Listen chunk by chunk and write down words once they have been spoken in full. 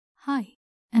Hi,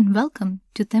 and welcome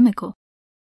to TEMEKO.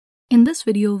 In this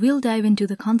video, we'll dive into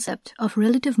the concept of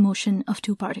relative motion of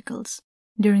two particles.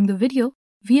 During the video,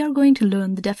 we are going to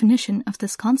learn the definition of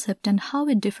this concept and how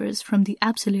it differs from the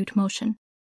absolute motion.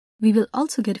 We will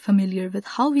also get familiar with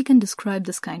how we can describe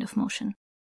this kind of motion.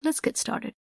 Let's get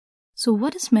started. So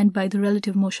what is meant by the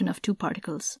relative motion of two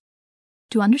particles?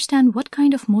 To understand what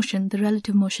kind of motion the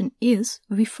relative motion is,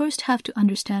 we first have to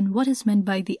understand what is meant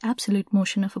by the absolute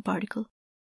motion of a particle.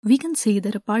 We can say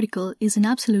that a particle is in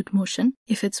absolute motion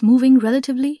if it's moving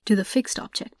relatively to the fixed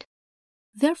object.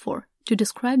 Therefore, to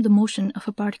describe the motion of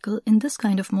a particle in this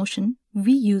kind of motion,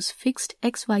 we use fixed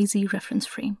XYZ reference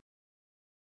frame.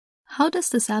 How does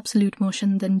this absolute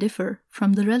motion then differ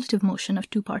from the relative motion of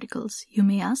two particles, you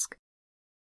may ask?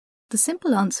 The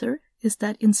simple answer is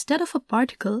that instead of a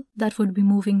particle that would be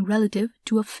moving relative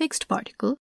to a fixed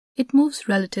particle, it moves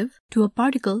relative to a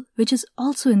particle which is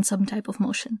also in some type of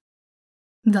motion.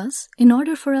 Thus, in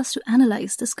order for us to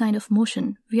analyze this kind of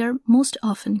motion, we are most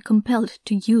often compelled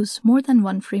to use more than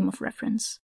one frame of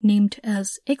reference, named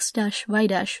as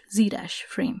X-Y-Z-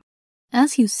 frame.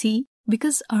 As you see,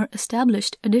 because our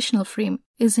established additional frame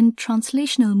is in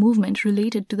translational movement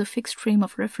related to the fixed frame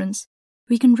of reference,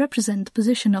 we can represent the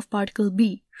position of particle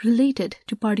B related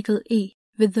to particle A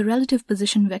with the relative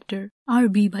position vector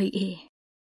RB by A.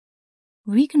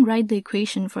 We can write the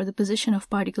equation for the position of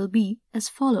particle B as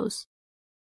follows.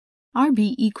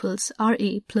 RB equals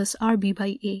RA plus RB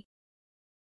by A.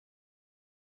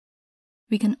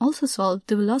 We can also solve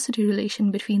the velocity relation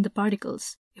between the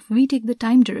particles if we take the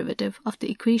time derivative of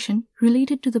the equation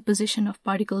related to the position of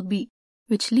particle B,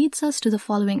 which leads us to the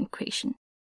following equation.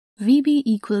 VB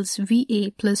equals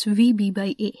VA plus VB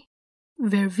by A,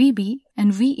 where VB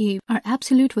and VA are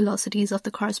absolute velocities of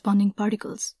the corresponding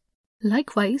particles.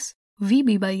 Likewise,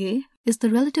 VB by A is the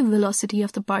relative velocity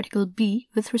of the particle B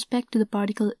with respect to the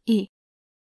particle A.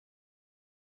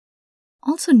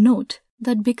 Also note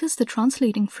that because the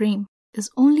translating frame is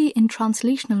only in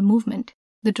translational movement,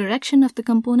 the direction of the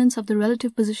components of the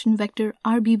relative position vector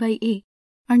RB by A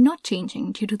are not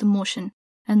changing due to the motion,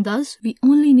 and thus we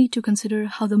only need to consider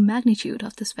how the magnitude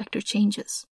of this vector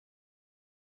changes.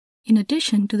 In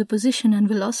addition to the position and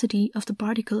velocity of the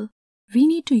particle, we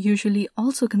need to usually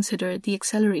also consider the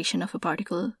acceleration of a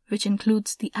particle, which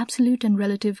includes the absolute and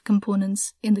relative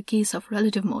components in the case of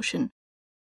relative motion.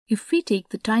 If we take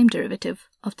the time derivative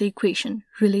of the equation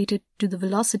related to the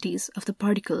velocities of the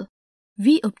particle,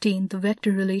 we obtain the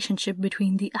vector relationship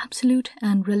between the absolute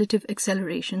and relative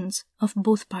accelerations of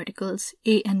both particles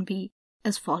A and B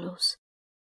as follows.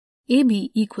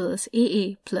 AB equals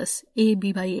AA plus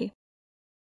AB by A.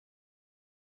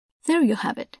 There you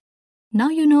have it. Now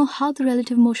you know how the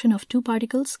relative motion of two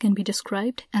particles can be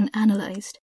described and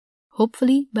analyzed.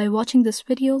 Hopefully, by watching this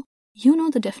video, you know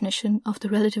the definition of the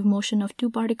relative motion of two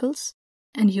particles,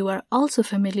 and you are also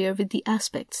familiar with the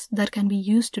aspects that can be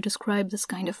used to describe this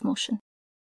kind of motion.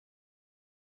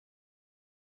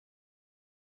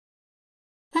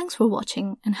 Thanks for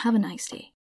watching and have a nice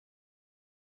day.